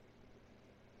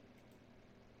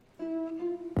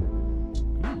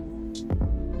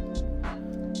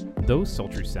Those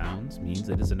sultry sounds means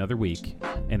it is another week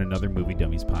and another Movie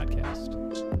Dummies podcast.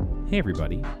 Hey,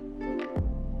 everybody.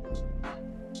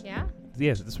 Yeah?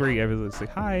 Yeah, this is where everyone's like,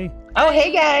 hi. Oh,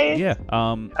 hey, guys. Yeah.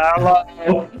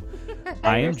 Hello.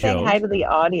 I am You're saying Joe. hi to the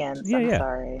audience. Yeah, I'm yeah.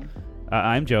 sorry.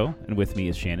 I'm Joe, and with me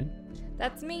is Shannon.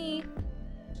 That's me.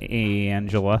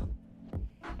 Angela,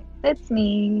 It's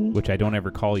me. which I don't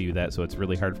ever call you that, so it's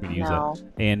really hard for me to use No, that.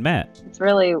 And Matt. it's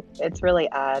really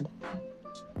odd.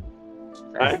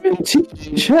 I'm in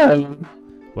teacher.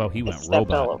 Well, he I went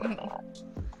stepped all robot. over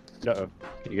that. Uh-oh.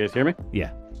 Can you guys hear me?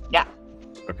 Yeah. Yeah.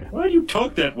 Okay. Why do you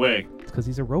talk that way? It's because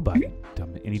he's a robot,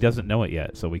 dumb, and he doesn't know it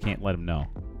yet, so we can't let him know.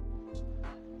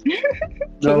 To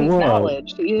No, his whoa.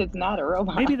 knowledge, he is not a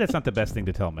robot. Maybe that's not the best thing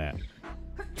to tell Matt.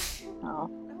 Oh.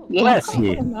 Oh, Yeah. Bless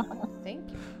you. thank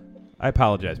you. I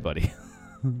apologize, buddy.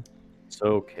 It's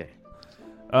okay.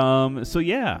 So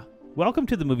yeah, welcome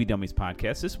to the Movie Dummies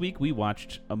podcast. This week we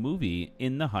watched a movie,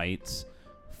 In the Heights,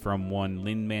 from one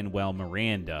Lin-Manuel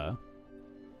Miranda.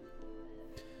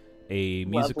 A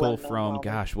musical from, Lin-Manuel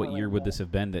gosh, what year would Miranda. this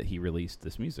have been that he released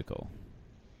this musical?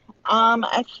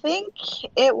 I think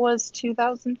it was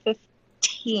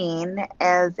 2015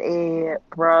 as a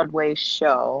Broadway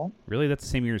show. Really, that's the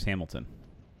same year as Hamilton.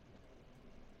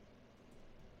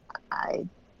 I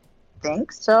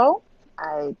think so.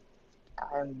 I'm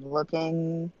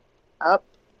looking up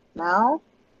now.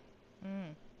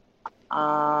 Mm.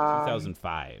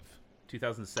 2005.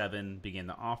 2007 began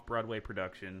the off-Broadway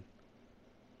production,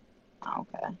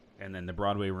 Okay. and then the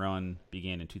Broadway run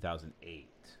began in 2008,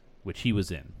 which he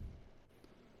was in.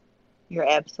 You're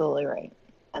absolutely right.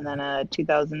 And then a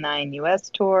 2009 U.S.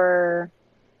 tour.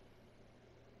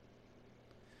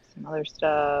 Some other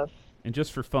stuff. And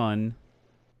just for fun,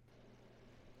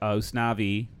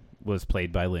 Usnavi was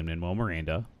played by Lin-Manuel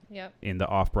Miranda Yep. in the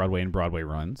off-Broadway and Broadway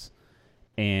runs.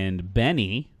 And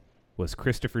Benny was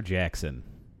Christopher Jackson.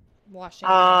 Washington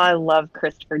I love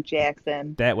Christopher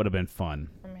Jackson. That would have been fun.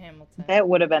 from Hamilton. That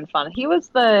would have been fun. He was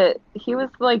like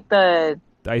the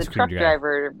The ice the cream truck guy.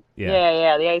 driver. Yeah.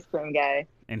 Yeah, the ice cream guy.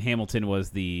 And Hamilton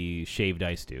was the shaved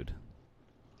ice dude.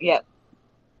 Yep.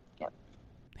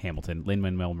 Hamilton,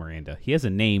 Lin-Manuel Miranda. He has a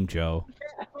name, Joe.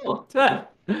 With a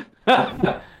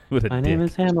My dick. name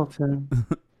is Hamilton.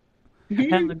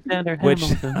 Alexander Which,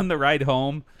 Hamilton. on the ride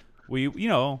home,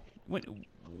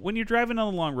 when you're driving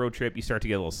on a long road trip, you start to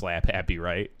get a little slap happy,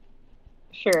 right?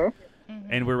 Sure.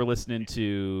 And we were listening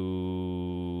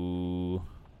to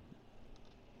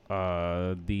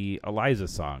the Eliza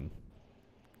song.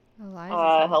 Eliza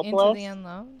Into Helpless? the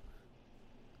Unknown.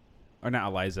 Or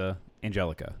not Eliza,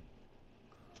 Angelica.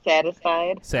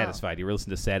 Satisfied. Satisfied. You were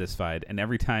listening to Satisfied, and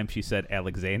every time she said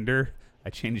Alexander, I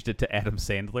changed it to Adam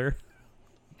Sandler.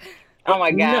 Oh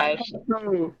my gosh.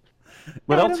 No.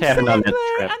 What else happened on that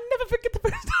trip? I'll never forget the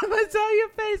first time I saw your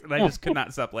face. And I just could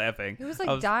not stop laughing. He was I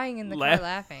like dying in the car laugh-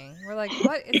 laughing. We're like,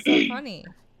 what? It's so funny.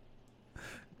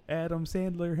 Adam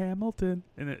Sandler Hamilton.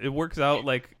 And it works out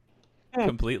like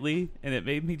completely, and it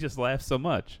made me just laugh so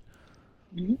much.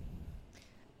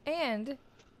 And,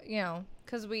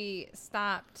 because we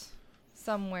stopped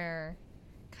somewhere,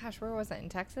 gosh, where was it? In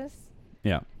Texas?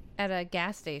 Yeah. At a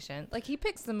gas station. Like, he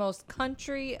picks the most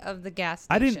country of the gas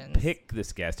I stations. didn't pick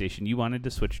this gas station. You wanted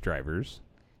to switch drivers.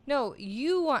 No,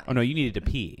 you want... Oh, no, you needed to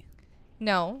pee.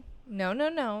 No.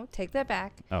 Take that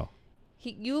back. Oh.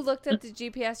 You looked at the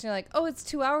GPS and you're like, oh, it's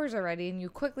 2 hours already. And you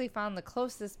quickly found the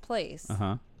closest place.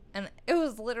 Uh-huh. And it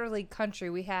was literally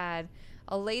country. We had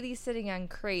a lady sitting on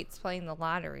crates playing the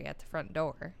lottery at the front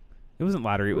door. It wasn't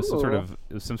lottery. It was Ooh.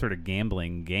 some sort of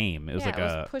gambling game. It was yeah, like it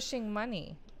was a... pushing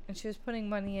money. And she was putting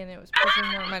money in. It was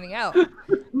pushing more money out.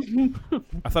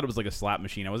 I thought it was like a slot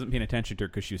machine. I wasn't paying attention to her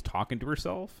because she was talking to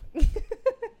herself.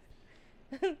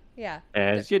 Yeah.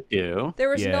 As you do. There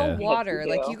was Yeah. no water. you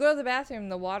Like, do. you go to the bathroom,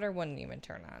 the water wouldn't even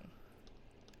turn on.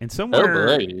 And Oh,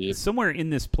 boy. somewhere in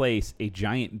this place, a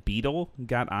giant beetle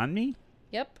got on me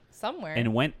Yep. Somewhere.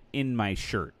 and went in my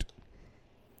shirt.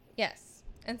 yes.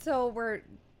 And so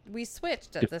we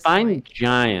switched at this Define point.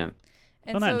 giant.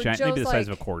 And Well, so not giant, Joe's maybe the size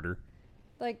like, of a quarter.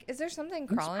 like, is there something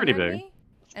That's crawling pretty on big. me?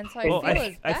 And so Well, I feel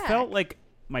his I back. felt like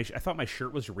I thought my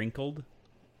shirt was wrinkled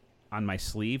on my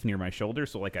sleeve near my shoulder,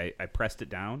 so like I pressed it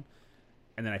down,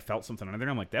 and then I felt something under there.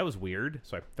 I'm like, that was weird.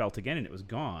 So I felt again, and it was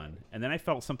gone. And then I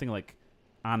felt something like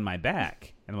on my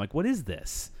back, and I'm like, what is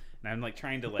this? And I'm like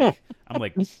trying to I'm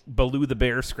like Baloo the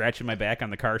bear scratching my back on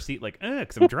the car seat, like,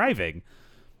 because I'm driving.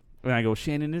 And I go,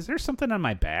 Shannon, is there something on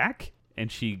my back? And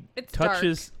she It's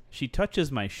touches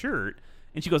my shirt,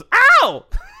 and she goes, ow!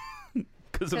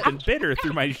 Because of the bitter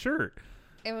through my shirt.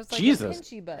 It was like Jesus. a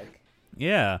pinchy bug.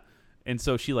 Yeah. And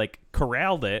so she like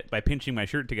corralled it by pinching my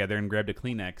shirt together and grabbed a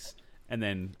Kleenex and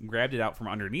then grabbed it out from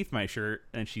underneath my shirt,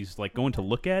 and she's like going to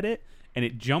look at it, and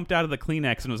it jumped out of the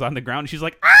Kleenex and was on the ground. And she's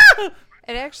like, ah!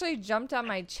 It actually jumped on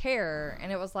my chair,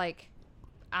 and it was like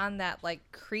on that like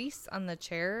crease on the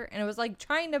chair, and it was like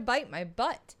trying to bite my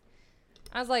butt.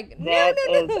 I was like, no, That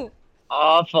no, is no.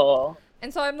 awful.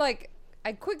 And so I'm like,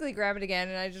 I quickly grab it again,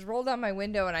 and I just roll down my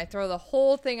window, and I throw the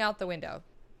whole thing out the window.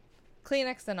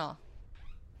 Kleenex and all.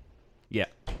 Yeah,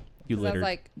 you 'Cause I was littered.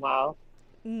 like, Wow.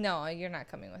 no, you're not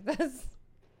coming with us.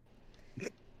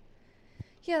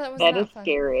 Yeah, that was That not is fun.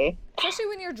 scary. Especially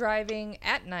when you're driving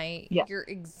at night. Yeah. You're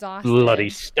exhausted. Bloody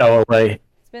stowaway.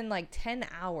 It's been like 10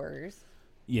 hours.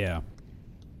 Yeah,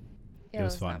 Yeah, It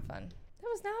was that fun. not fun. That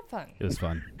was not fun. it was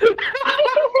fun.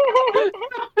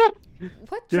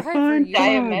 What You're drive were fine. you?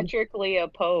 Diametrically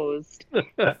opposed.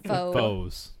 Foe.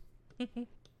 Foes.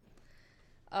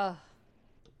 Ugh,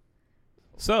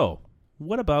 So,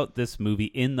 what about this movie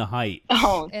In the Heights?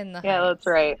 Oh, in the yeah, Heights. that's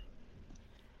right.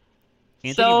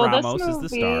 Anthony So Ramos this is the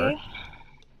star. movie,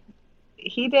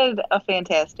 he did a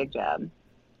fantastic job.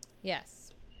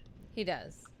 Yes, he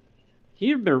does.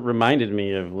 He reminded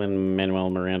me of Lin-Manuel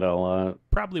Miranda a lot.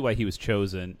 Probably why he was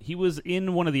chosen. He was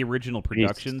in one of the original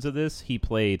productions of this. He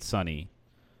played Sonny.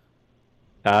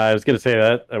 I was going to say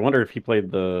that. I wonder if he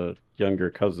played the younger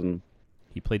cousin.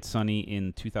 He played Sonny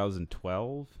in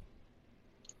 2012.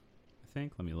 I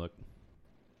think. Let me look.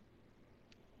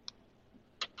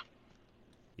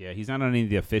 Yeah, he's not on any of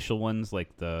the official ones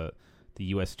like the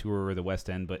U.S. tour or the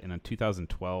West End, but in a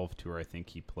 2012 tour, I think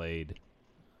he played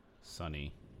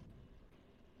Sonny.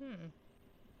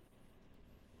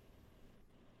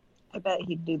 I bet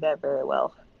he'd do that very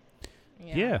well.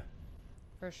 Yeah.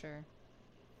 For sure.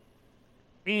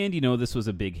 And, this was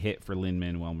a big hit for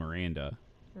Lin-Manuel Miranda.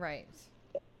 Right.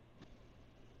 It's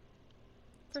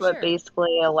For what sure.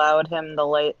 basically allowed him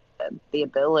the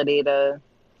ability to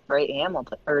write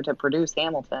Hamilton or to produce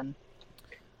Hamilton.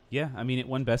 Yeah, I mean, it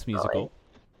won Best Musical,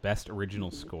 Best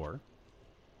Original Score,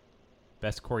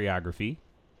 Best Choreography,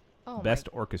 Oh my- Best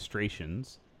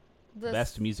Orchestrations, this-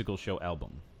 Best Musical Show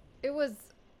Album. It was,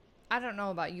 I don't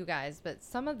know about you guys, but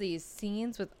some of these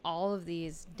scenes with all of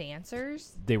these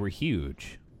dancers, They were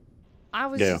huge. I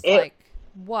was Yeah. just like,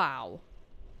 wow.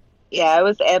 Yeah, I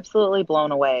was absolutely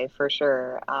blown away for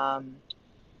sure.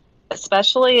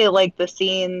 Especially like the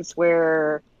scenes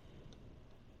where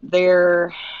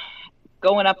they're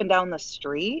going up and down the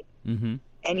street Mm-hmm.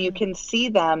 and you can see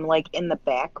them like in the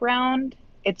background.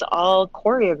 It's all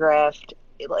choreographed.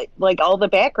 Like all the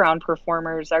background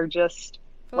performers are just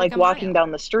For like a walking mile.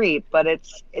 down the street, but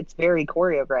it's very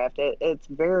choreographed. It's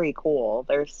very cool.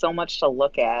 There's so much to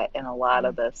look at in a lot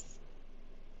of this.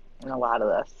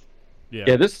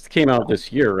 Yeah, this came out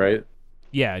this year, right?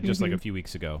 Yeah, just like a few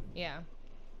weeks ago. Yeah.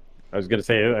 I was going to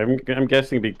say, I'm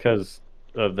guessing because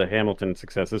of the Hamilton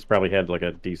success, this probably had like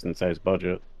a decent-sized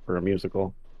budget for a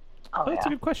musical. Oh, That's a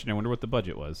yeah. good question. I wonder what the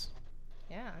budget was.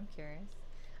 Yeah, I'm curious.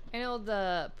 I know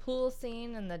the pool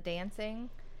scene and the dancing,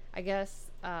 I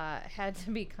guess, had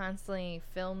to be constantly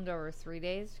filmed over 3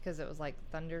 days because it was like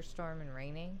thunderstorm and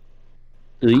raining.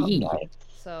 Okay.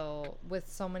 So with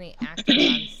so many actors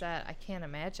on set, I can't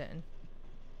imagine.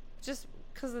 Just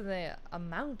because of the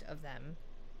amount of them.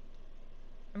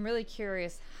 I'm really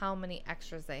curious how many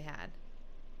extras they had.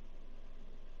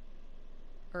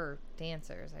 Or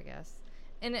dancers, I guess.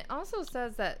 And it also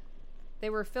says that they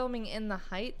were filming in the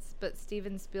Heights, but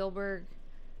Steven Spielberg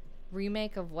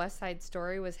remake of West Side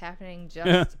Story was happening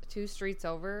just 2 streets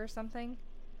over or something.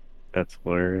 That's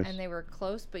hilarious. And they were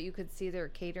close, but you could see their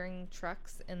catering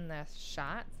trucks in the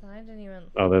shots. And I didn't even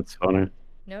Oh, that's funny.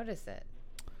 notice it.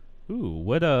 Ooh,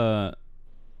 what do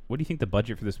you think the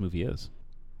budget for this movie is?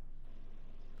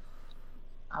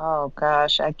 Oh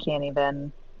gosh, I can't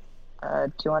even.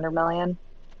 200 million.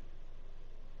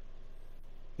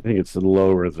 I think it's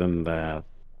lower than that.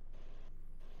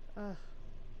 Ugh.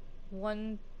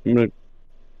 One. I'm gonna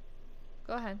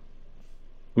Go ahead.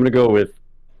 go with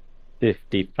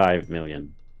 55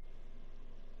 million.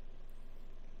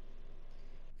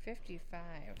 55.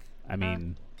 I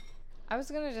mean, I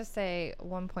was gonna just say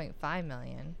 1.5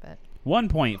 million, but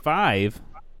 1.5.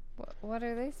 what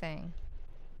are they saying?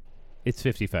 It's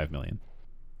 55 million.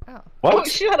 Oh, Oh, What?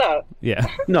 shut up, Yeah.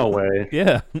 No way.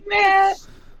 Yeah. man.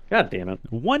 God damn it.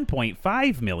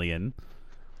 1.5 million.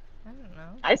 I don't know.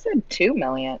 I said 2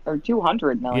 million or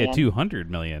 200 million. Yeah,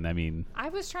 200 million. I mean, I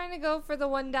was trying to go for the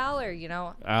 $1. You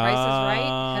know, Price is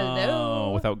Right.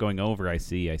 Hello. Without going over, I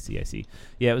see.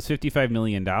 Yeah, it was $55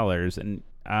 million, and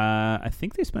I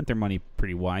think they spent their money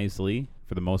pretty wisely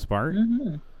for the most part.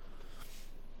 Mm-hmm.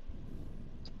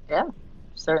 Yeah,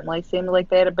 certainly seemed like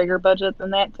they had a bigger budget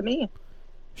than that to me.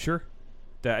 Sure.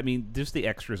 I mean, just the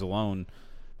extras alone.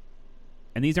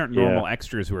 And these aren't normal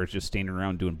extras who are just standing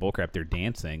around doing bullcrap. They're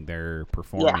dancing. They're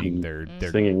performing. They're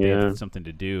singing. They have something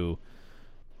to do.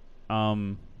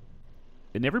 And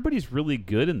everybody's really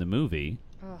good in the movie.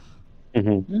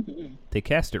 They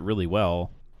cast it really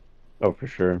well. Oh, for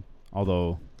sure.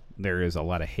 Although there is a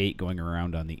lot of hate going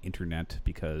around on the internet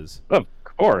because... Of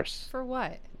course. For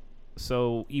what?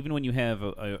 So even when you have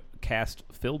a cast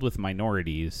filled with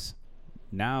minorities,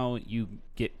 now you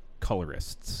get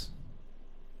colorists.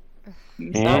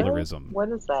 Colorism. What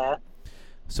is that?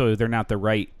 So they're not the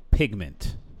right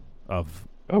pigment of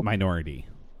minority.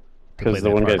 Because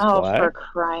the one guy's black? For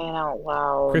crying out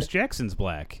loud. Chris Jackson's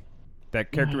black.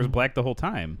 That character was black the whole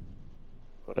time.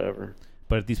 Whatever.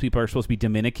 But if these people are supposed to be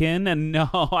Dominican, and no,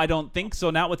 I don't think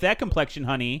so. Not with that complexion,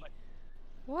 honey.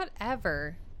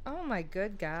 Whatever. Oh my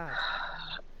good God.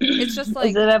 It's just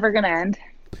like... Is it ever going to end?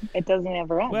 It doesn't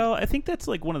ever end. Well, I think that's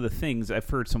like one of the things I've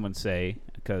heard someone say,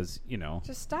 because, you know,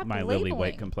 just stop my labeling. lily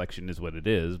white complexion is what it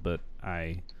is, but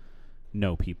I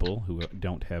know people who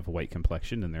don't have a white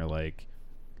complexion, and they're like,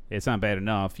 it's not bad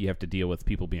enough. You have to deal with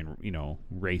people being, you know,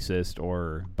 racist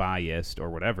or biased or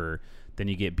whatever. Then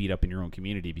you get beat up in your own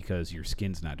community because your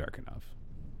skin's not dark enough.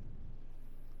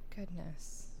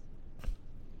 Goodness.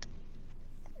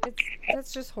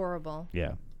 That's just horrible.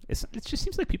 Yeah. It just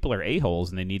seems like people are a-holes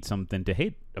and they need something to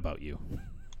hate about you.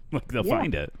 Like, they'll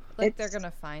find it. Like, they're going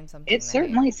to find something. It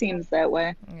certainly seems that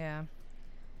way. Yeah.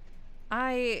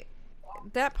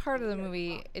 That part of the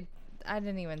movie, I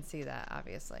didn't even see that,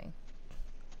 obviously.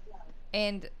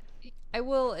 And I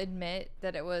will admit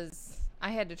that I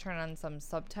had to turn on some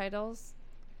subtitles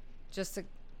just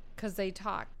because they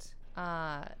talked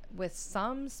with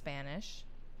some Spanish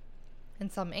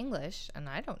and some English, and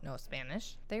I don't know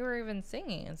Spanish. They were even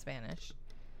singing in Spanish.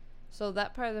 So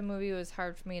that part of the movie was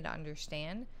hard for me to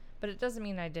understand, but it doesn't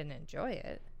mean I didn't enjoy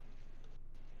it.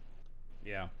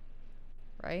 Yeah.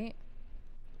 Right?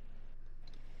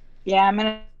 Yeah, I'm going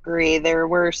to agree. There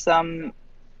were some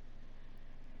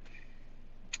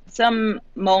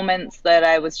moments that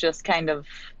I was just kind of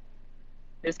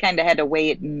had to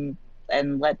wait and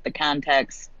let the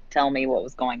context tell me what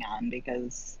was going on,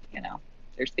 because, you know,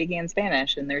 they're speaking in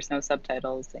Spanish and there's no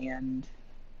subtitles and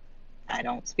I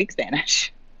don't speak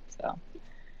Spanish. So,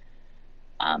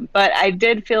 but I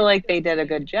did feel like they did a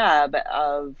good job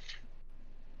of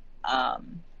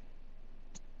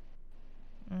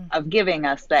giving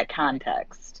us that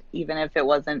context, even if it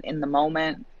wasn't in the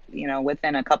moment. You know,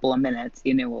 within a couple of minutes,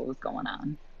 you knew what was going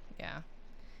on. Yeah.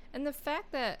 And the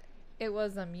fact that it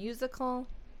was a musical,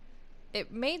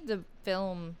 it made the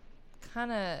film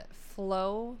kind of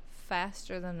flow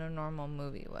faster than a normal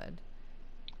movie would.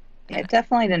 It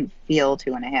definitely didn't feel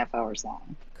 2.5 hours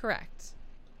long. Correct.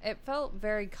 It felt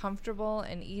very comfortable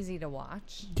and easy to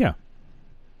watch. Yeah.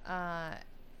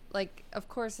 Like, of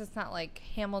course, it's not like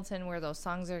Hamilton where those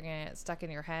songs are going to get stuck in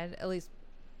your head, at least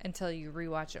until you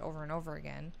rewatch it over and over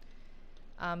again.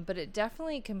 But it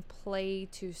definitely can play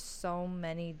to so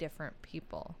many different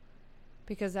people,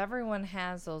 because everyone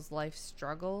has those life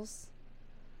struggles,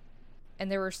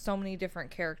 and there were so many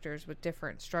different characters with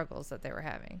different struggles that they were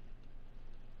having.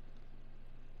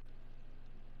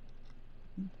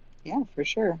 Yeah, for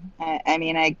sure. I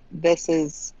mean, this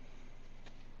is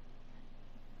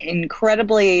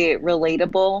incredibly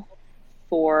relatable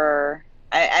for...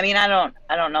 I mean, I don't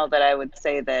know that I would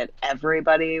say that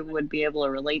everybody would be able to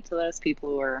relate to this. People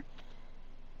who are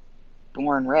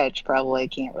born rich probably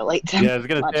can't relate to. Yeah, I was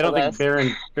gonna say, I don't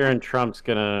think Barron Trump's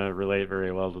gonna relate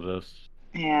very well to this.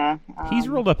 Yeah, he's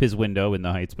rolled up his window in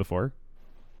the Heights before.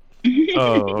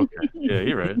 Oh, okay. Yeah,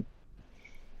 you're right.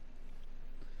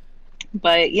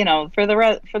 But you know, for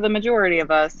the majority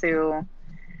of us who,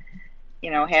 you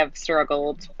know, have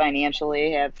struggled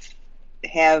financially,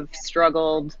 have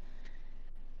struggled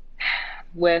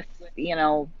with, you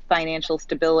know, financial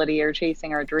stability or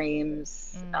chasing our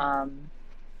dreams,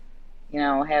 you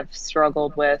know, have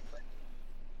struggled with,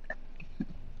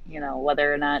 you know,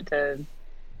 whether or not to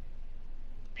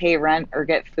pay rent or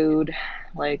get food.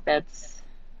 Like, it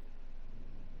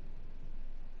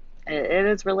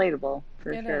is relatable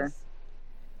for sure. Is.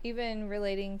 Even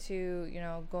relating to, you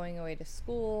know, going away to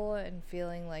school and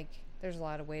feeling like there's a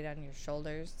lot of weight on your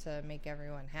shoulders to make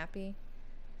everyone happy.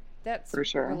 That's for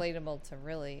sure relatable to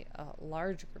really a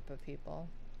large group of people.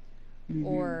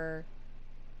 Or,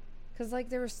 because, like,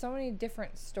 there were so many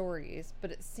different stories, but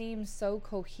it seemed so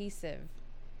cohesive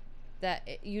that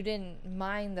you didn't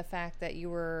mind the fact that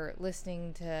you were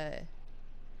listening to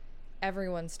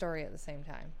everyone's story at the same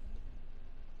time.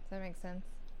 Does that make sense?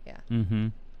 Yeah. Mm-hmm.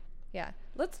 Yeah.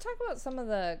 Let's talk about some of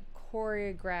the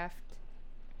choreographed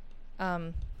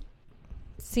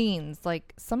scenes,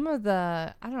 like some of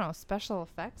the, I don't know, special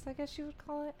effects, I guess you would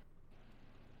call it.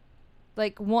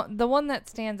 Like the one that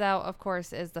stands out, of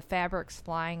course, is the fabrics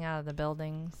flying out of the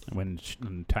buildings. When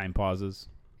time pauses.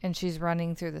 And she's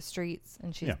running through the streets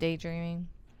and she's daydreaming.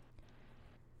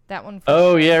 That one.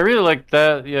 Oh, yeah, I really like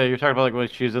that. Yeah, you're talking about like when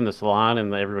she's in the salon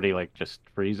and everybody like just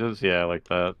freezes. Yeah, I like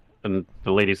that. And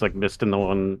the lady's like mist in the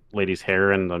one lady's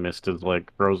hair and the mist is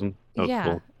like frozen. That was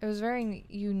cool. It was very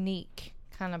unique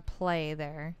kind of play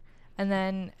there. And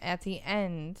then at the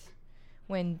end,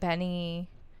 when Benny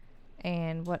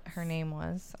and what her name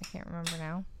was, I can't remember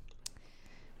now,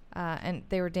 and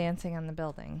they were dancing on the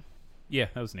building. Yeah,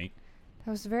 that was neat. That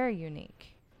was very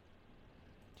unique.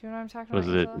 Do you know what I'm talking Was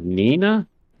about? it Angela? Nina?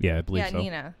 Yeah, I believe so. Yeah,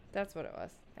 Nina. That's what it was.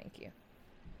 Thank you.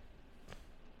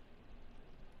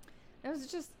 It was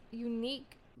just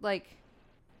unique. Like,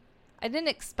 I didn't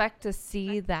expect to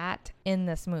see that in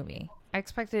this movie. I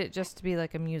expected it just to be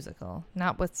like a musical,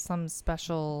 not with some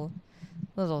special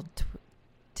little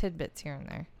tidbits here and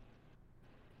there.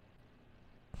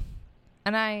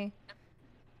 And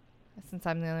since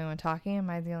I'm the only one talking, am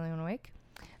I the only one awake?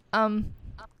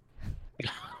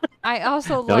 I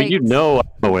also No, like. you know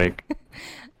I'm awake.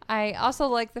 I also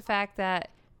like the fact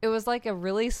that it was like a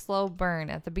really slow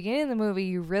burn. At the beginning of the movie,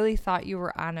 you really thought you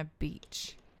were on a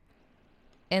beach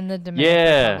in the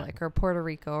Dominican Republic or Puerto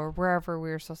Rico or wherever we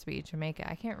were supposed to be, Jamaica.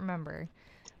 I can't remember.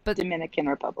 But Dominican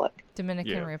Republic.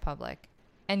 Dominican Republic.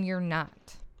 And you're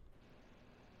not.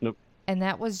 Nope. And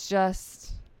that was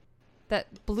just...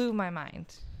 That blew my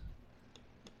mind.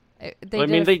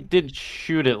 They did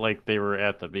shoot it like they were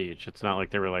at the beach. It's not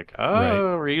like they were like,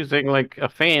 we're using like a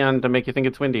fan to make you think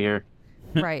it's windy here.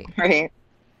 Right. Right.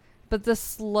 But the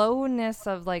slowness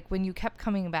of like when you kept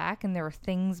coming back and there were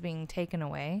things being taken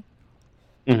away.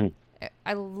 Mm-hmm.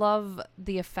 I love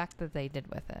the effect that they did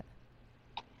with it.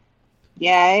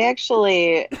 Yeah, I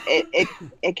actually,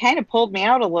 it kind of pulled me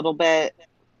out a little bit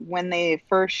when they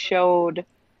first showed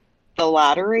the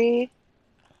lottery.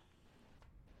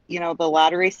 You know, the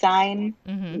lottery sign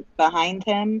behind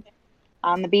him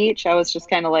on the beach. I was just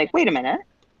kind of like, wait a minute.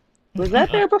 Was that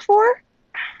there before?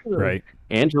 Right.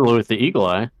 Angela with the eagle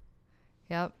eye.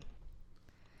 Yep.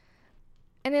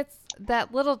 And it's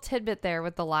that little tidbit there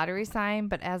with the lottery sign,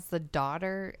 but as the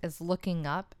daughter is looking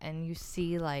up and you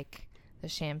see like the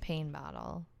champagne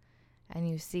bottle and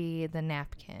you see the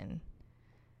napkin,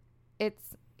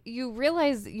 you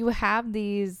realize you have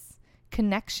these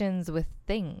connections with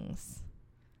things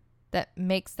that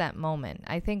makes that moment.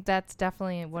 I think that's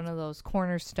definitely one of those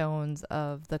cornerstones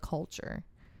of the culture.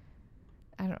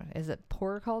 I don't know. Is it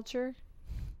poor culture?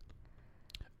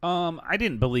 I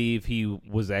didn't believe he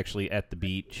was actually at the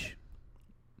beach.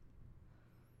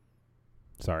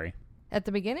 Sorry. At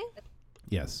the beginning?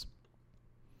 Yes.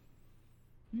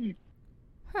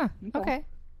 Huh. Okay.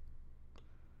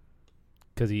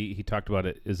 Because he talked about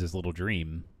it as his little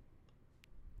dream.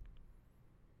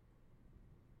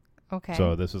 Okay.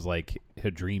 So this was like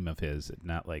a dream of his,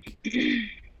 not like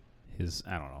his,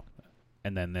 I don't know.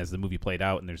 And then as the movie played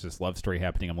out and there's this love story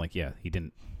happening, I'm like, yeah, he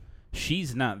didn't.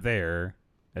 She's not there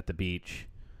at the beach.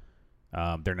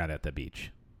 They're not at the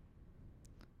beach.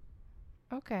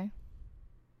 Okay.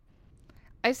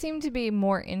 I seem to be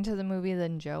more into the movie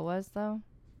than Joe was, though.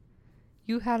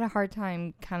 You had a hard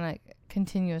time kind of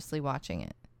continuously watching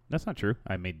it. That's not true.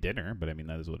 I made dinner, but I mean,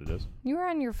 that is what it is. You were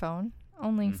on your phone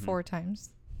only 4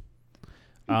 times.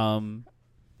 I'm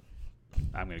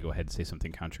going to go ahead and say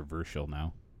something controversial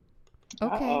now.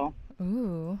 Okay. Uh-oh.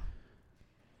 Ooh.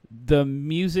 The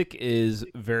music is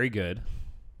very good.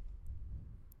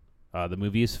 The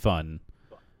movie is fun.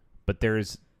 But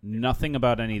there's nothing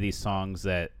about any of these songs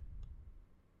that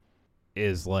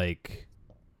is, like,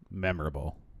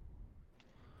 memorable.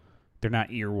 They're not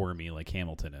earwormy like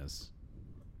Hamilton is.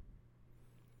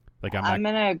 Like I'm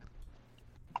gonna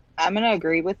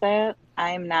agree with that.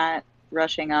 I'm not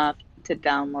rushing off to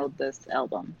download this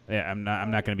album. Yeah, I'm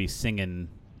not going to be singing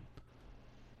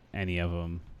any of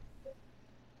them.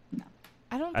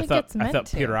 I don't think it's meant I thought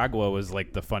to. Piragua was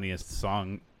like the funniest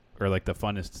song, or like the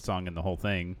funnest song in the whole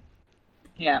thing.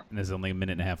 Yeah. And it's only a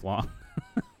minute and a half long.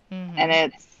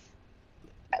 And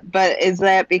but is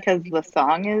that because the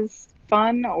song is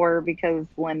fun or because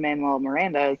Lin-Manuel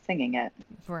Miranda is singing it?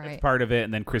 Right. That's part of it,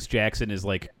 and then Chris Jackson is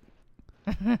like,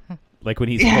 like when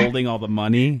he's holding all the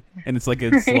money, and it's like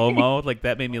in slow mo. Like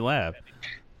that made me laugh.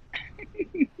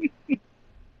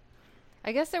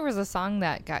 I guess there was a song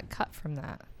that got cut from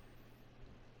that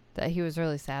he was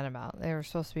really sad about. There were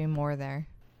supposed to be more there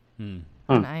on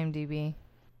IMDb.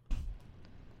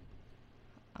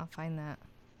 I'll find that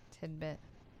tidbit.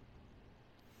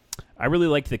 I really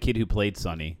liked the kid who played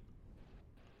Sonny.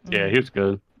 Yeah, he was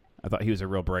good. I thought he was a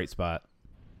real bright spot.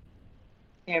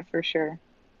 Yeah, for sure.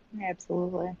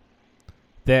 Absolutely.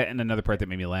 That and another part that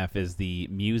made me laugh is the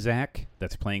Muzak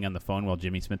that's playing on the phone while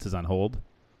Jimmy Smits is on hold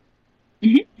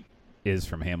Mhm. is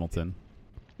from Hamilton.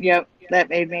 Yep, that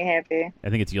made me happy. I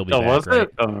think it's You'll Be Oh, Back, was right?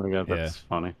 it? Oh my god, that's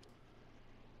funny.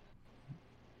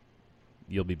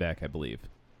 You'll Be Back, I believe.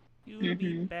 You'll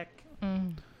be Mhm. back.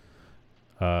 Mm.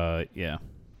 Yeah.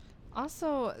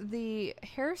 Also, the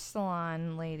hair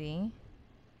salon lady,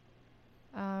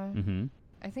 Mm-hmm.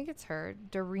 I think it's her,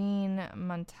 Doreen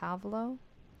Montavolo.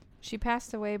 She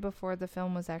passed away before the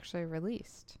film was actually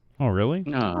released. Oh, really?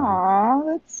 Oh. Aw,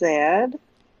 that's sad.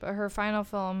 But her final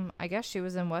film, I guess she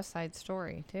was in West Side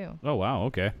Story, too. Oh, wow.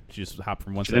 Okay. She just hopped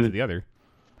from one She side to didn't- the other.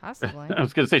 Possibly. I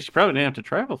was gonna say she probably didn't have to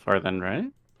travel far then,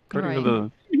 right? According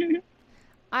to the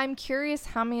I'm curious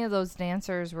how many of those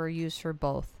dancers were used for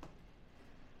both.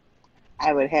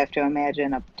 I would have to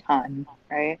imagine a ton,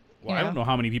 right? Well, I Yeah. don't know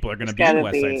how many people are going to It's be in gotta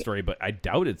West Side be- Story, but I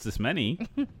doubt it's this many.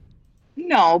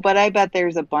 No, but I bet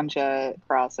there's a bunch of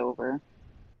crossover.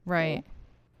 Right.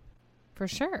 For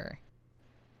sure.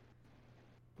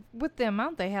 With the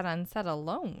amount they had on set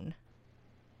alone.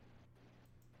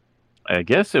 I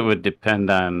guess it would depend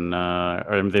on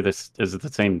are they this is it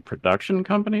the same production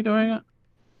company doing it?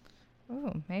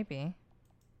 Ooh, maybe.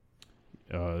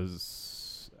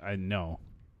 I know.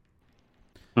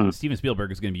 Hmm. Steven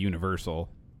Spielberg is going to be Universal.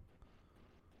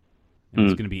 And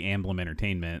it's Hmm. going to be Amblin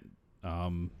Entertainment.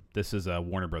 This is a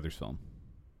Warner Brothers film.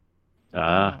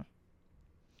 Ah. Oh.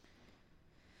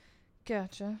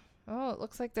 Gotcha. Oh, it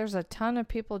looks like there's a ton of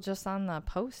people just on the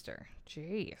poster.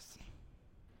 Jeez.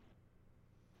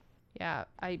 Yeah,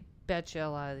 I bet you a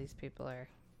lot of these people are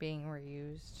being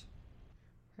reused.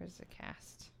 Where's the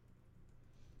cast?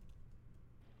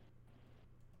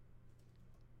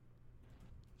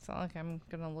 It's not like I'm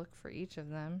going to look for each of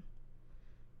them.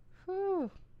 Whew.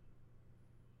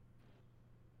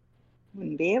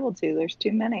 Wouldn't be able to. There's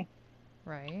too many.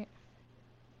 Right.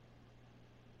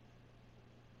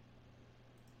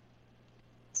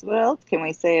 So what else can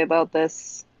we say about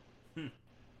this Hmm.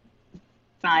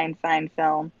 fine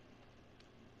film?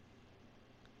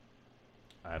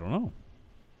 I don't know.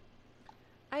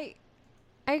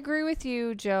 I agree with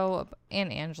you, Joe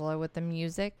and Angela, with the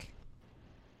music.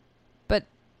 But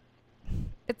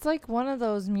it's like one of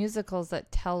those musicals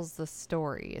that tells the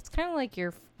story. It's kind of like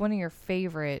one of your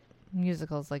favorite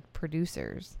musicals, like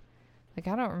Producers. Like,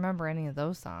 I don't remember any of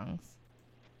those songs.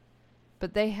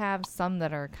 But they have some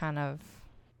that are kind of...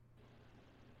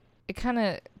 It kind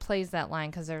of plays that line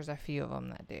because there's a few of them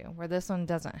that do. Where this one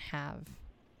doesn't have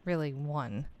really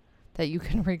one that you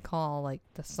can recall, like,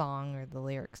 the song or the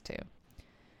lyrics to.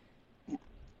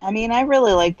 I mean, I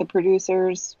really like the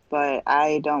producers, but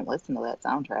I don't listen to that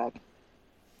soundtrack.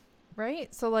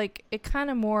 Right? So, like, it kind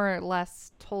of more or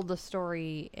less told the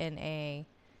story in a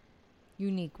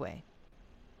unique way.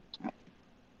 Right.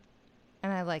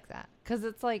 And I like that. Because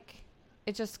it's like,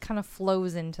 it just kind of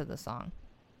flows into the song.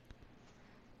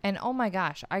 And oh my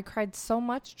gosh, I cried so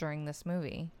much during this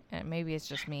movie. And maybe it's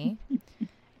just me.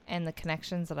 And the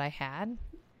connections that I had.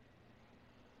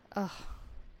 Ugh.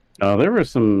 Oh, there were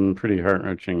some pretty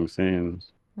heart-wrenching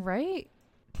scenes. Right?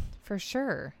 For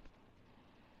sure.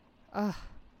 Ugh.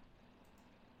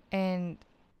 And,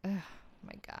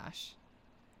 my gosh.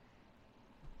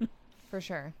 For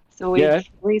sure. So we Yeah.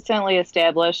 recently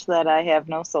established that I have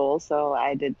no soul, so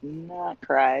I did not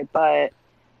cry. But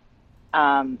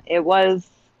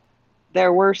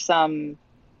there were some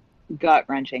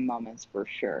gut-wrenching moments for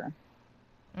sure.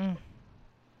 Mm.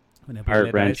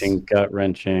 Heart-wrenching,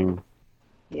 gut-wrenching.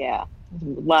 Yeah,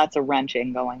 lots of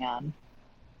wrenching going on.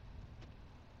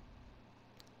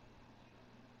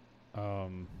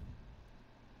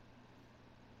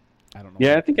 I don't know.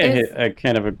 Yeah, I think Is- I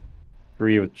kind of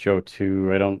agree with Joe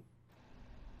too. I don't.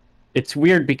 It's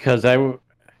weird because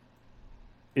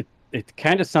it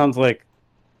kind of sounds like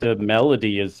the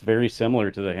melody is very similar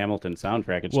to the Hamilton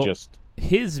soundtrack. It's Well, just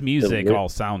His music lyric- all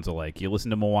sounds alike. You listen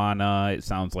to Moana, it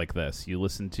sounds like this. You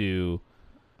listen to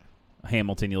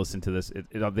Hamilton, you listen to this.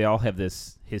 They all have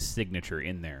his signature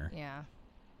in there. Yeah.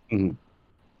 Mhm.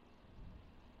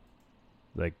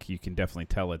 Like, you can definitely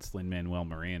tell it's Lin-Manuel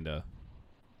Miranda.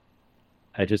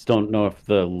 I just don't know if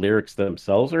the lyrics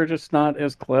themselves are just not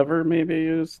as clever, maybe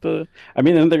as the. I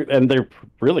mean, and they're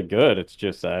really good. It's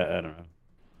just I don't know.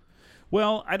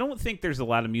 Well, I don't think there's a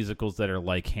lot of musicals that are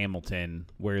like Hamilton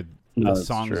where No, the that's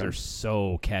songs true. are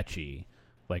so catchy.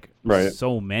 Like, Right.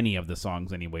 so many of the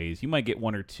songs anyways. You might get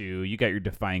one or two. You got your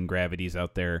Defying Gravities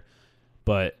out there.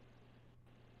 But,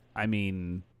 I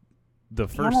mean, the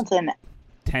first Hamilton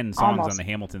 10 songs on almost- the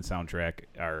Hamilton soundtrack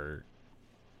are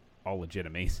all legit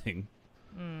amazing.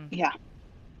 Yeah.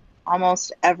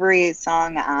 Almost every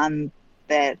song on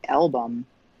that album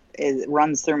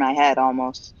runs through my head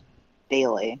almost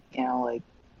daily, like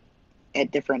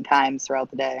at different times throughout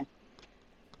the day.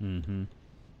 Mm-hmm.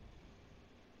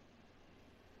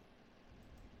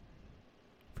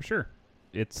 For sure.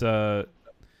 It's a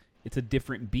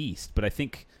different beast, but I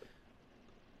think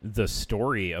the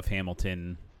story of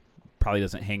Hamilton probably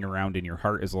doesn't hang around in your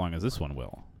heart as long as this one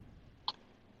will.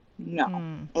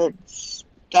 No, it's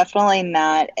definitely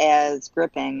not as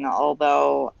gripping,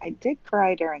 although I did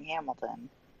cry during Hamilton.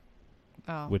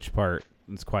 Oh. Which part?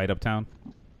 It's Quiet Uptown?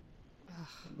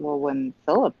 Well, when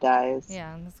Philip dies.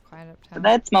 Yeah, and that's Quiet Uptown. But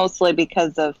that's mostly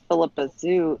because of Philippa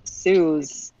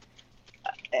Sue's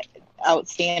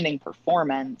outstanding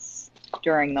performance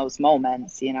during those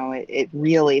moments. It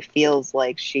really feels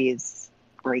like she's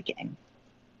breaking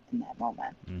in that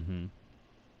moment. Mm-hmm.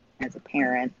 As a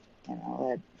parent,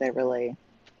 that really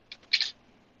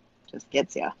just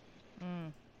gets you.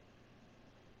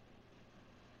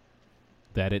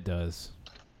 That it does.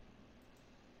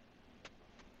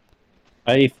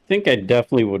 I think I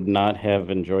definitely would not have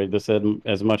enjoyed this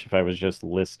as much if I was just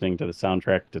listening to the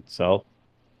soundtrack itself.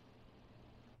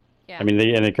 Yeah. I mean,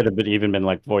 it could have even been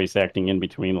like voice acting in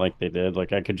between, like they did.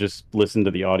 Like I could just listen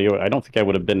to the audio. I don't think I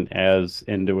would have been as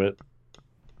into it.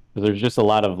 There's just a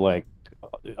lot of like,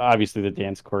 obviously the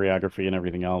dance choreography and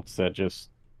everything else that just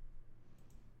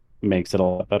makes it a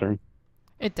lot better.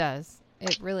 It does.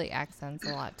 It really accents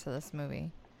a lot to this movie.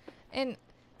 And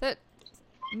that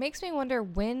makes me wonder,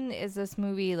 when is this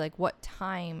movie, like what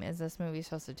time is this movie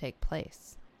supposed to take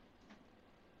place?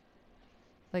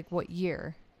 Like what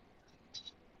year?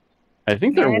 I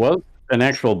think there was an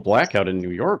actual blackout in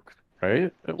New York,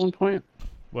 right? At one point.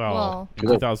 Well, in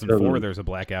Well, 2004, there's a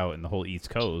blackout in the whole East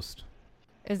Coast.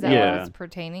 Is that what Yeah. it's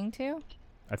pertaining to?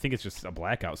 I think it's just a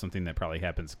blackout, something that probably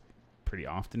happens pretty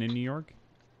often in New York.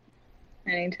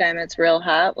 Anytime it's real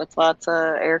hot with lots of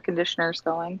air conditioners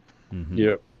going. Mm-hmm.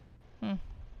 Yep.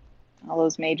 All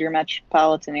those major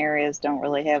metropolitan areas don't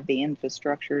really have the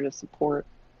infrastructure to support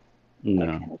that No.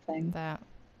 kind of thing. That.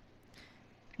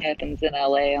 Happens in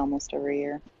LA almost every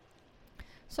year.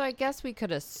 So I guess we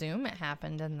could assume it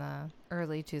happened in the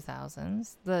early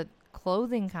 2000s. The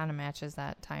clothing kind of matches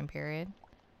that time period.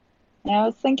 Yeah, I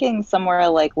was thinking somewhere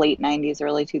like late 90s,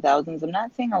 early 2000s. I'm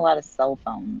not seeing a lot of cell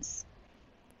phones.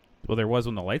 Well, there was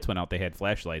when the lights went out, they had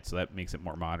flashlights, so that makes it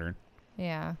more modern.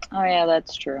 Yeah. Oh, yeah,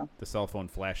 that's true. The cell phone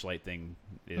flashlight thing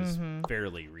is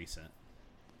fairly recent.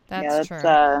 That's yeah,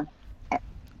 true. that's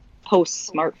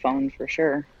post-smartphone for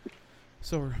sure.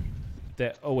 So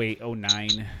that 08,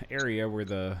 09 area where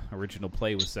the original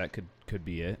play was set could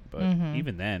be it. But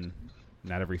even then,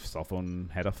 not every cell phone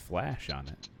had a flash on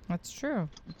it. That's true.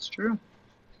 It's true.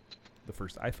 The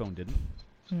first iPhone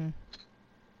didn't.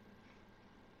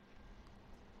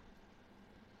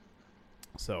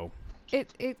 So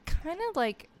It kind of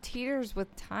like teeters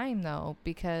with time though,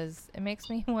 because it makes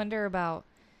me wonder about,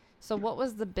 so what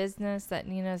was the business that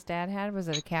Nina's dad had? Was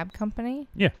it a cab company?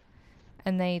 yeah,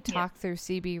 And they talk through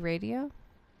CB radio,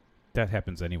 that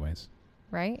happens anyways.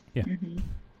 right? Yeah. Mm-hmm.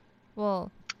 Well,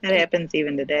 It happens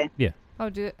even today.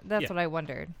 that's Yeah. what I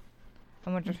wondered. I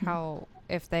wondered how,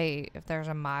 if there's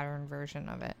a modern version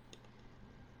of it.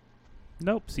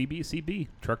 Nope, CB.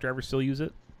 Truck drivers still use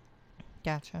it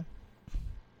Gotcha.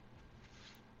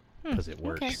 because it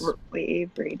works. Okay. Wave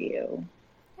radio.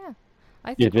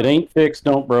 I think If it ain't fixed,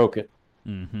 don't broke it.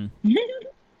 Mm-hmm.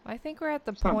 I think we're at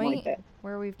the Something like point that.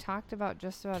 where we've talked about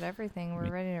just about everything.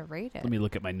 We're ready to rate it. Let me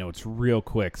look at my notes real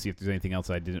quick, see if there's anything else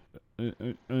I didn't.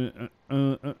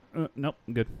 Nope,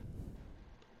 I'm good.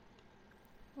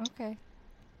 Okay.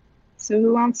 So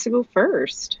who wants to go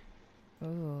first?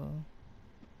 Ooh.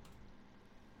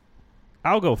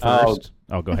 I'll go first.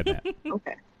 Oh, go ahead, Matt.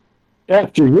 Okay.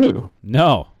 After you.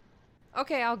 No.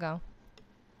 Okay, I'll go.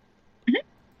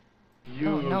 You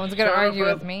Oh, no one's gonna son argue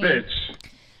of with a me. Bitch.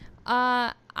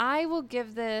 I will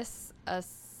give this a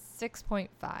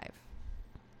 6.5.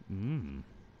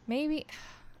 Maybe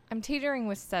I'm teetering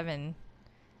with 7.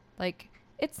 Like,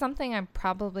 it's something I'm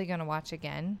probably gonna watch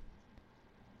again.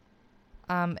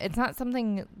 It's not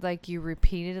something like you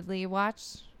repeatedly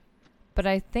watch, but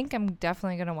I think I'm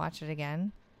definitely gonna watch it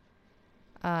again.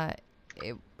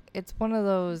 It's one of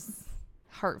those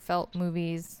heartfelt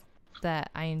movies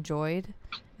that I enjoyed,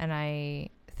 and I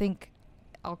think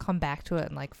I'll come back to it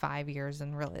in like 5 years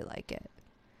and really like it.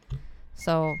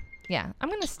 So yeah, I'm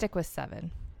gonna stick with 7.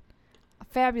 A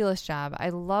fabulous job. I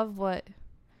love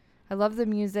the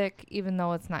music, even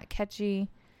though it's not catchy.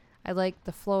 I like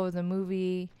the flow of the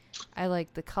movie. I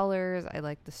like the colors. I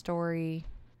like the story.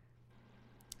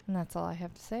 And that's all I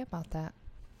have to say about that.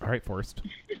 All right, Forrest.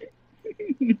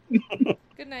 Good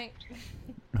night.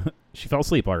 She fell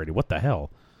asleep already. What the hell?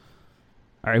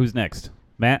 All right, who's next?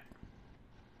 Matt?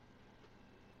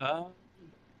 I'm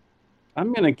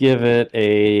going to give it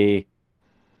a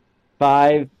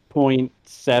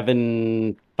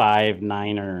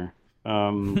 5.759er.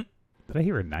 Did I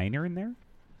hear a niner in there?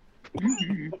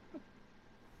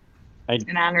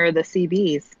 In honor of the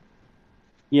CBs.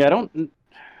 Yeah, I don't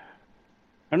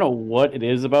know what it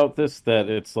is about this that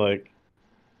it's like.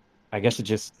 I guess it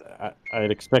just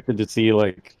I'd expected to see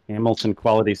like Hamilton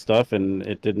quality stuff, and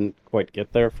it didn't quite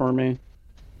get there for me.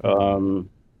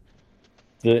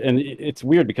 It's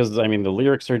weird because I mean the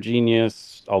lyrics are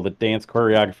genius, all the dance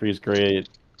choreography is great,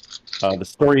 the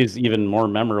story is even more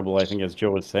memorable, I think, as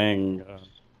Joe was saying.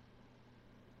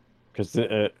 Because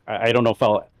I don't know if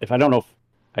I don't know if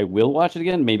I will watch it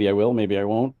again. Maybe I will, maybe I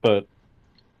won't. But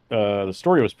the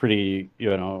story was pretty,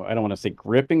 I don't want to say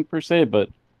gripping per se, but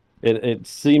it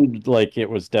seemed like it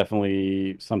was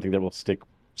definitely something that will stick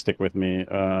with me.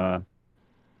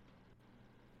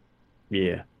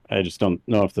 Yeah, I just don't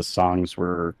know if the songs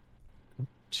were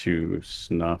to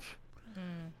snuff.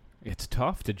 It's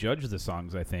tough to judge the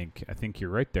songs, I think. I think you're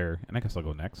right there. And I guess I'll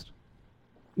go next.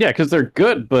 Yeah, because they're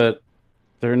good, but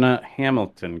they're not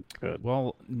Hamilton good.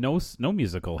 Well, no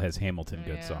musical has Hamilton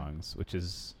good Yeah. songs, which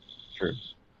is True.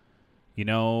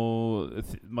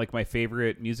 like my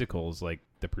favorite musicals, like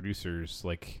the producers,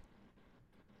 like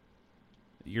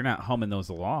you're not humming those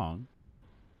along.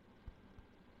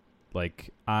 Like,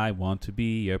 I want to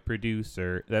be a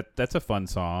producer. That's a fun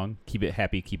song. Keep it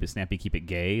happy, keep it snappy, keep it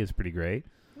gay is pretty great.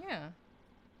 Yeah.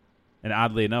 And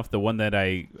oddly enough, the one that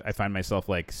I find myself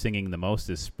like singing the most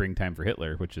is Springtime for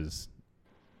Hitler, which is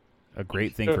a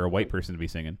great thing for a white person to be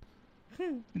singing.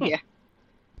 Yeah.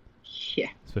 Yeah,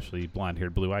 Especially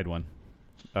blonde-haired, blue-eyed one.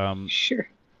 sure.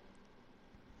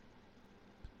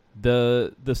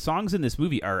 The songs in this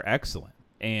movie are excellent.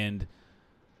 And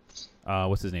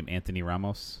what's his name? Anthony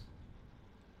Ramos.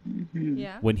 Mhm.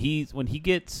 Yeah. When he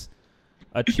gets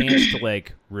a chance to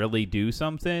like really do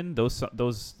something,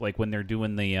 those like when they're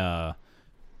doing the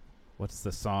what's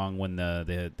the song when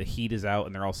the heat is out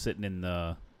and they're all sitting in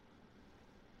the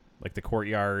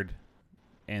courtyard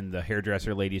and the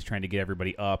hairdresser lady's trying to get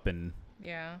everybody up and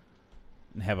Yeah.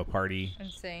 have a party And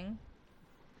sing.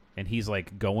 and he's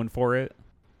like going for it.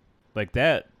 Like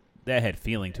that had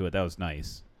feeling to it. That was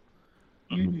nice.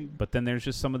 Mhm. But then there's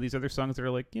just some of these other songs that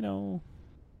are like,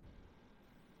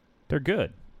 they're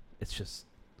good. It's just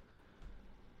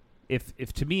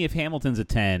if to me if Hamilton's a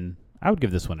 10, I would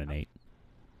give this one an 8.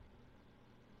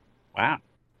 Wow.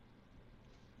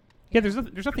 Yeah,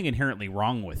 there's nothing inherently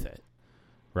wrong with it,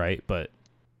 right? But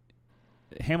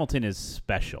Hamilton is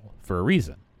special for a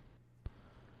reason.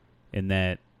 In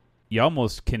that you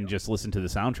almost can just listen to the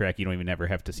soundtrack. You don't even ever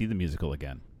have to see the musical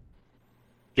again.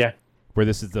 Yeah. Where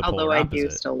this is the Although polar I opposite.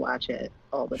 do still watch it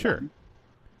all the Sure. time.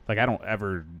 Like, I don't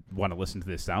ever want to listen to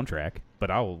this soundtrack,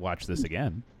 but I'll watch this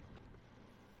again.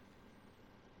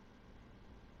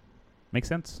 Make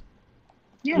sense?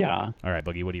 Yeah. All right,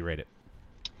 Boogie, what do you rate it?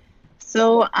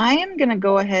 So I am going to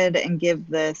go ahead and give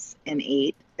this an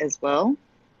 8 as well.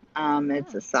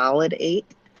 It's a solid 8.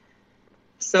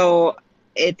 So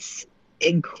it's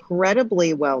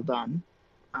incredibly well done.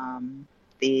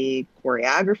 The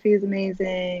choreography is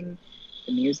amazing.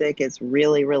 The music is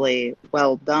really, really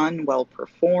well done, well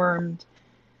performed.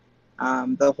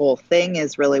 The whole thing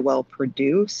is really well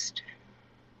produced.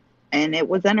 And it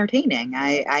was entertaining.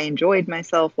 I enjoyed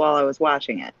myself while I was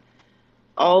watching it.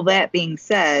 All that being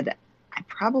said, I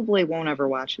probably won't ever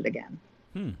watch it again.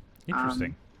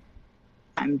 Interesting.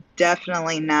 I'm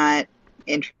definitely not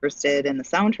interested in the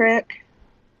soundtrack.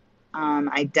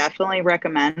 I definitely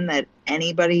recommend that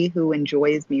anybody who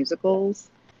enjoys musicals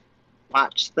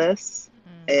watch this.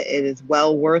 It is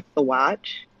well worth the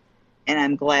watch, and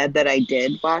I'm glad that I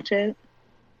did watch it.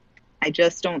 I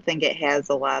just don't think it has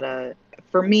a lot of,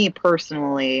 for me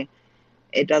personally,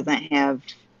 it doesn't have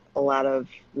a lot of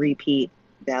repeat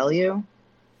value.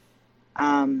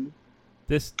 I think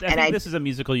I- this is a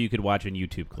musical you could watch in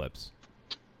YouTube clips.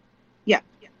 Yeah.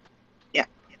 Yeah,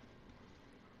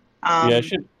 I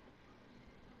should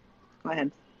Go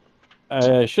ahead.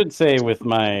 I should say with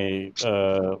my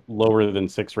lower than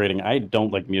 6 rating, I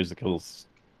don't like musicals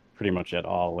pretty much at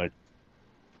all. Like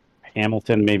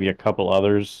Hamilton, maybe a couple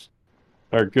others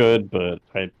are good, but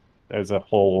as a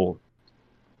whole,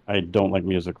 I don't like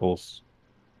musicals.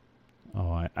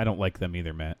 Oh, I don't like them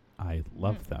either, Matt. I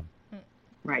love them.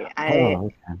 Right. I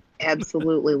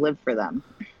absolutely live for them.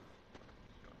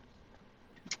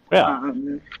 Yeah.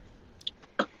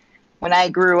 When I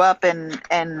grew up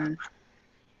and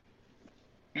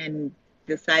and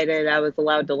decided I was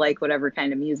allowed to like whatever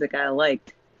kind of music I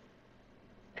liked.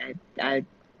 I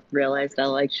realized I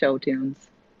like show tunes.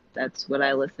 That's what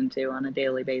I listen to on a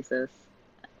daily basis.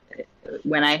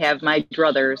 When I have my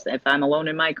druthers, if I'm alone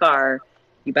in my car,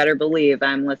 you better believe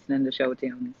I'm listening to show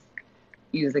tunes.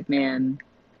 Music Man,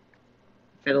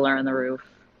 Fiddler on the Roof,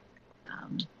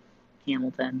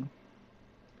 Hamilton,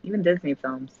 even Disney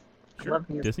films. I Sure. love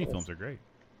musicals. Disney films are great.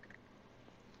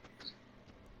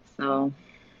 So,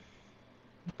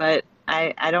 but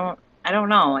I don't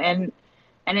know, and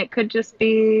it could just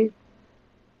be,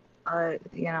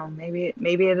 maybe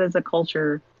it is a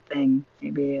culture thing.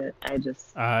 I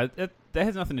just That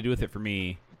has nothing to do with it for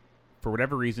me. For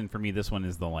whatever reason, for me, this one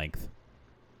is the length.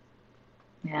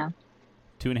 yeah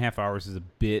 2.5 hours is a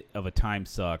bit of a time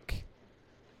suck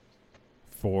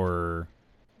for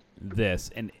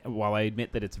this. And while I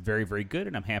admit that it's very, very good,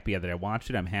 and I'm happy that I watched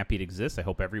it, I'm happy it exists. I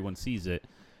hope everyone sees it.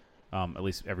 At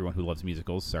least everyone who loves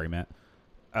musicals. Sorry, Matt.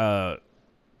 As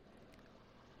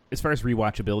far as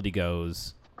rewatchability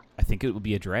goes, I think it would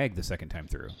be a drag the second time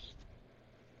through.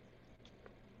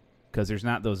 Because there's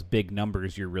not those big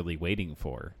numbers you're really waiting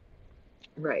for.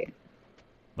 right.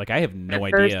 Like, I have no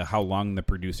At idea first- how long The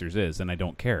Producers is, and I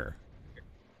don't care.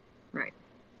 Right.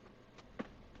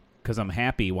 Because I'm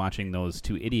happy watching those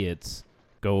two idiots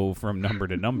go from number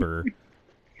to number,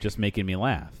 just making me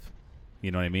laugh.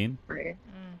 You know what I mean? Right.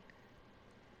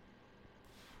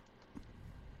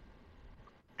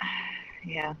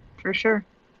 Yeah, for sure.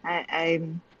 I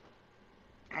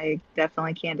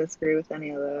definitely can't disagree with any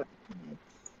of that.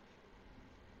 It's,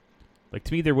 Like,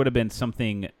 to me, there would have been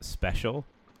something special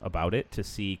about it to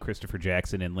see Christopher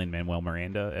Jackson and Lin-Manuel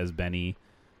Miranda as Benny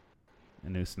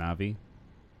and Usnavi.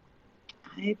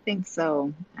 I think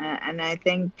so, and I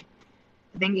think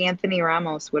Anthony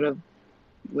Ramos would have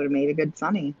made a good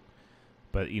Sonny.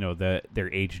 But, you know,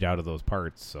 they're aged out of those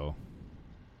parts, so...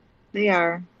 They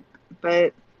are,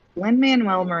 but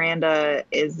Lin-Manuel Miranda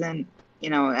isn't.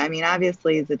 I mean,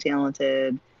 obviously he's a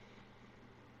talented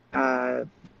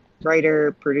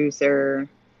writer, producer.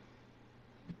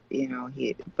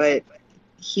 But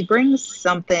he brings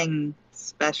something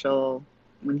special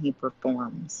when he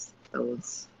performs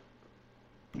those.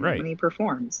 Right. When he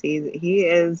performs,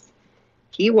 he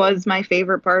was my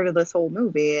favorite part of this whole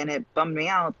movie, and it bummed me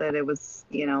out that it was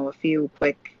a few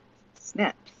quick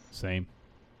snips. Same.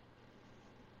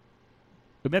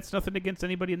 But that's nothing against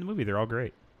anybody in the movie. They're all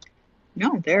great.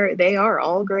 No, they are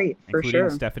all great for Including sure.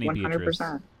 Stephanie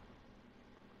 100%.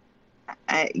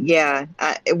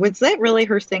 Was that really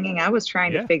her singing? I was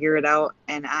trying Yeah. to figure it out,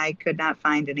 and I could not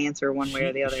find an answer one way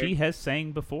or the other. She has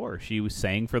sang before. She was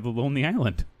sang for The Lonely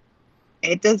Island.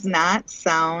 It does not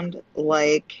sound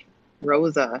like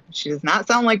Rosa. She does not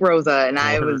sound like Rosa, and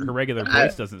Her regular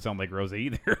voice doesn't sound like Rosa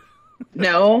either.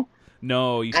 no.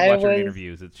 No, you should watch her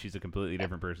interviews. She's a completely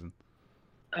different person.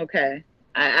 Okay.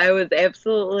 I was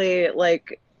absolutely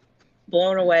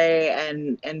blown away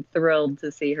and thrilled to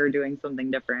see her doing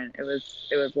something different. It was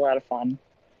a lot of fun.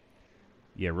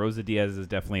 Yeah, Rosa Diaz is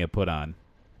definitely a put on.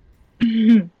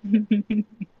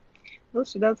 Well,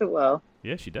 she does it well.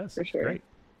 Yeah, she does. For sure. Great.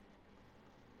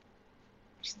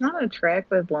 She's not on a track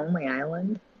with Lonely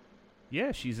Island.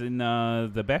 Yeah, she's in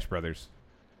the Bash Brothers.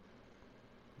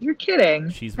 You're kidding.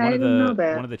 She's I one of didn't know the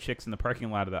that. one of the chicks in the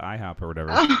parking lot of the IHOP or whatever.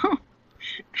 Oh,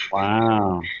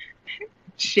 Wow.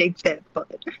 shake that butt.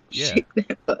 Yeah. Shake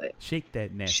that butt. Shake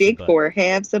that nasty Shake butt. 4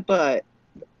 halves of butt.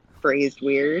 Phrased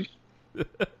weird.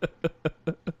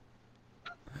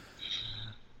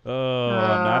 Oh,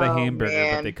 I'm not a Oh, hamburger,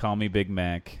 but man. they call me Big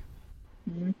Mac.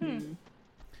 Mm-hmm.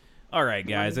 All right,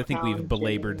 guys, I think we've Pound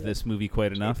belabored chicken. this movie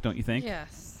quite enough, don't you think?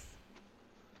 Yes.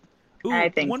 Ooh, I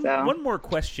think so. One more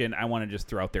question I want to just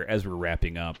throw out there as we're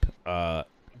wrapping up.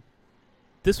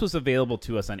 This was available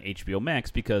to us on HBO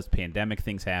Max because pandemic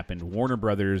things happened. Warner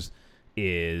Brothers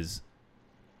is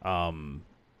really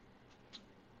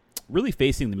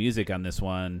facing the music on this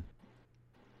one.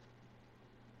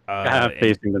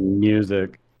 Facing the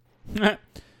music.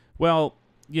 Well,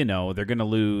 they're going to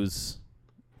lose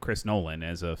Chris Nolan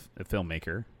as a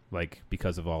filmmaker,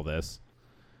 because of all this.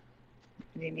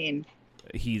 What do you mean?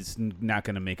 He's not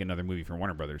going to make another movie for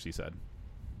Warner Brothers, he said.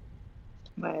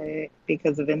 Why?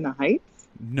 Because of In the Heights?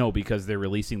 No, because they're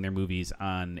releasing their movies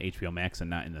on HBO Max and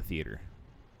not in the theater.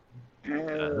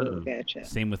 Oh, gotcha.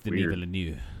 Same with Denis Weird.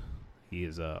 Villeneuve. He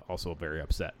is also very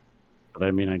upset. But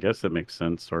I mean, I guess that makes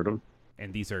sense, sort of.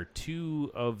 And these are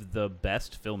two of the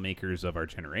best filmmakers of our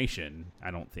generation, I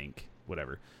don't think.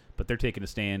 Whatever. But they're taking a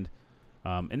stand,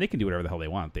 and they can do whatever the hell they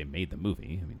want. They made the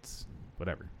movie. I mean, it's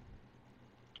whatever.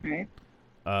 Right.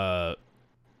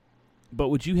 But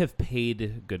would you have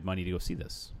paid good money to go see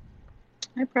this?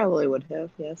 I probably would have,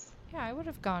 yes. Yeah, I would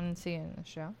have gone and seen the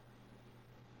show.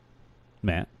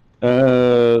 Matt?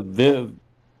 The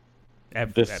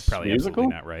This That's probably musical?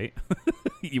 absolutely not right.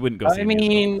 You wouldn't go see I a musical.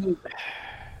 mean,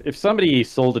 if somebody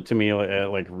sold it to me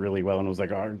like really well and was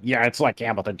like, "Oh, yeah, it's like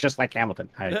Hamilton, just like Hamilton,"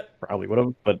 I probably would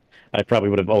have. But I probably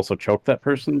would have also choked that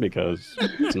person because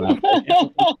it's not. Like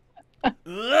Hamilton.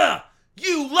 Ugh,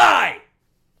 you lie!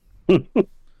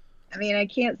 I mean, I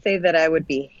can't say that I would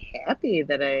be happy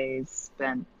that I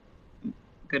spent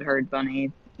good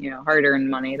hard-earned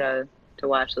money to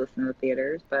watch this in the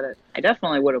theaters, but I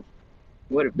definitely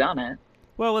would have done it.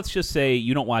 Well, let's just say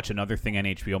you don't watch another thing on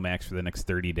HBO Max for the next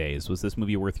 30 days. Was this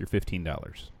movie worth your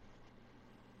 $15?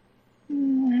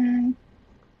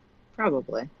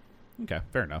 Probably. Okay,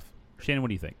 fair enough. Shannon, what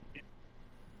do you think?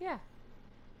 Yeah.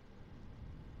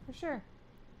 For sure.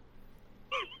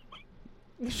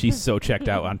 She's so checked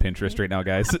out on Pinterest right now,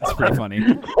 guys. It's pretty funny.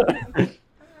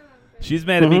 She's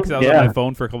mad at me because I was on my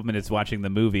phone for a couple minutes watching the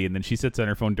movie, and then she sits on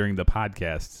her phone during the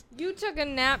podcast. You took a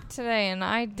nap today, and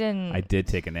I didn't. I did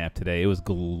take a nap today. It was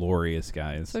glorious,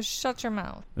 guys. So shut your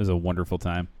mouth. It was a wonderful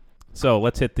time. So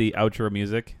let's hit the outro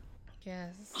music.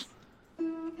 Yes.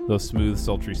 Those smooth,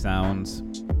 sultry sounds.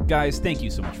 Guys, thank you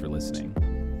so much for listening.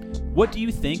 What do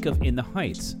you think of In the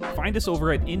Heights? Find us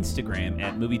over at Instagram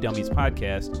at Movie Dummies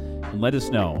Podcast and let us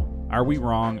know. Are we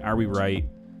wrong? Are we right?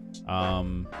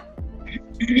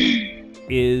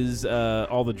 Is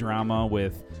all the drama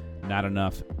with not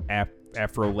enough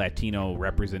Afro-Latino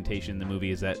representation in the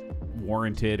movie, is that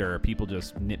warranted, or are people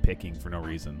just nitpicking for no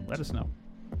reason? Let us know.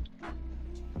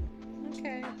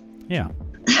 Okay. Yeah.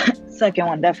 Second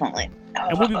one, definitely.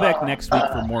 And we'll be back next week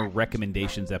for more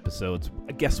recommendations episodes.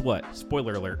 Guess what?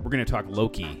 Spoiler alert. We're going to talk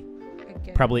Loki.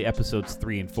 Again. Probably episodes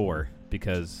 3 and 4,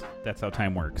 because that's how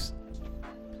time works.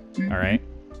 All right?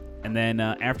 And then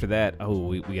after that,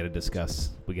 we got to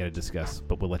discuss.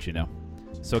 But we'll let you know.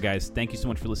 So, guys, thank you so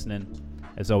much for listening.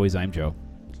 As always, I'm Joe.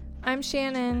 I'm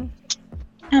Shannon.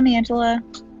 I'm Angela.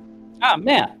 Ah,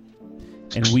 Matt.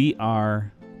 And we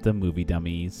are the Movie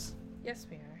Dummies. Yes,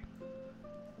 we are.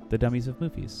 The dummies of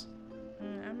movies.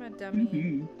 I'm a dummy.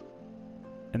 Mhm.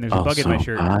 And there's a bug in my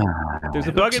shirt. There's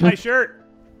a bug in my shirt.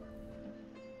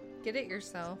 Get it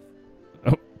yourself.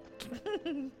 Oh.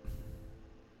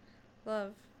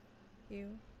 Love you.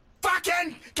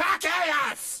 Fucking cock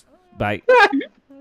ass! Bye.